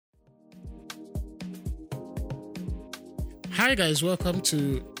Hi guys, welcome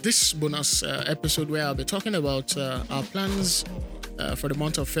to this bonus episode where I'll be talking about our plans for the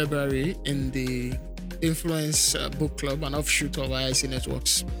month of February in the Influence Book Club, an offshoot of IIC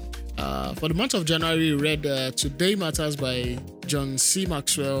Networks. For the month of January, we read Today Matters by John C.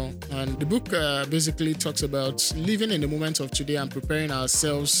 Maxwell, and the book basically talks about living in the moment of today and preparing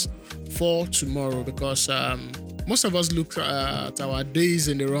ourselves for tomorrow, because most of us look at our days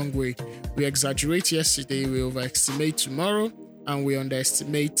in the wrong way. We exaggerate yesterday, we overestimate tomorrow, and we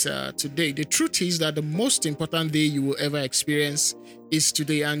underestimate today. The truth is that the most important day you will ever experience is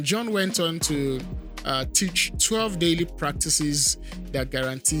today. And John went on to teach 12 daily practices that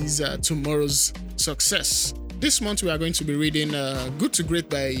guarantees tomorrow's success. This month we are going to be reading Good to Great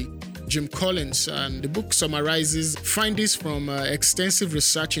by Jim Collins, and the book summarizes findings from extensive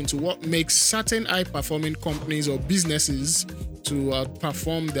research into what makes certain high-performing companies or businesses to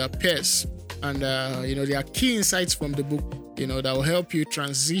outperform their peers. And there are key insights from the book, that will help you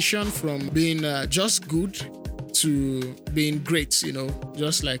transition from being just good to being great,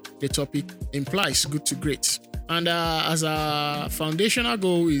 just like the topic implies, good to great. And as a foundational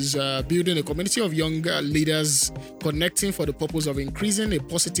goal is building a community of young leaders connecting for the purpose of increasing a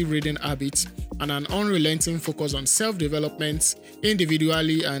positive reading habit and an unrelenting focus on self-development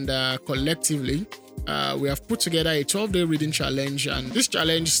individually and collectively. We have put together a 12-day reading challenge, and this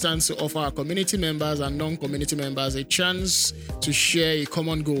challenge stands to offer our community members and non-community members a chance to share a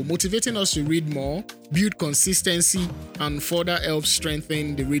common goal, motivating us to read more, build consistency, and further help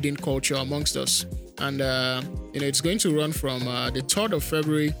strengthen the reading culture amongst us. And it's going to run from the 3rd of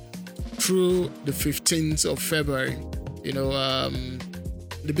February through the 15th of February.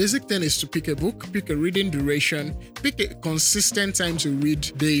 The basic thing is to pick a book, pick a reading duration, pick a consistent time to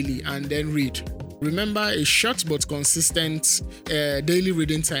read daily, and then read. Remember, a short but consistent daily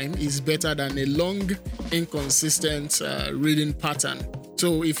reading time is better than a long, inconsistent reading pattern.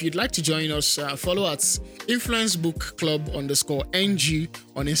 So if you'd like to join us, follow at Influence Book Club _NG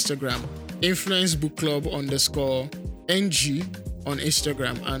on Instagram, Influence Book Club _NG on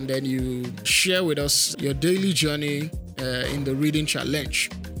Instagram, and then you share with us your daily journey in the reading challenge.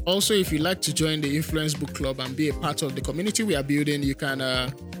 Also, if you'd like to join the Influence Book Club and be a part of the community we are building, you can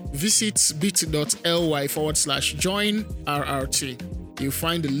visit bit.ly/join_RRT. You'll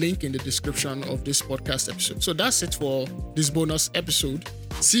find the link in the description of this podcast episode. So that's it for this bonus episode.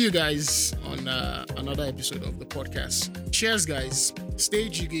 See you guys on another episode of the podcast. Cheers, guys. Stay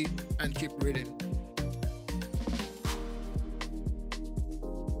jiggy and keep reading.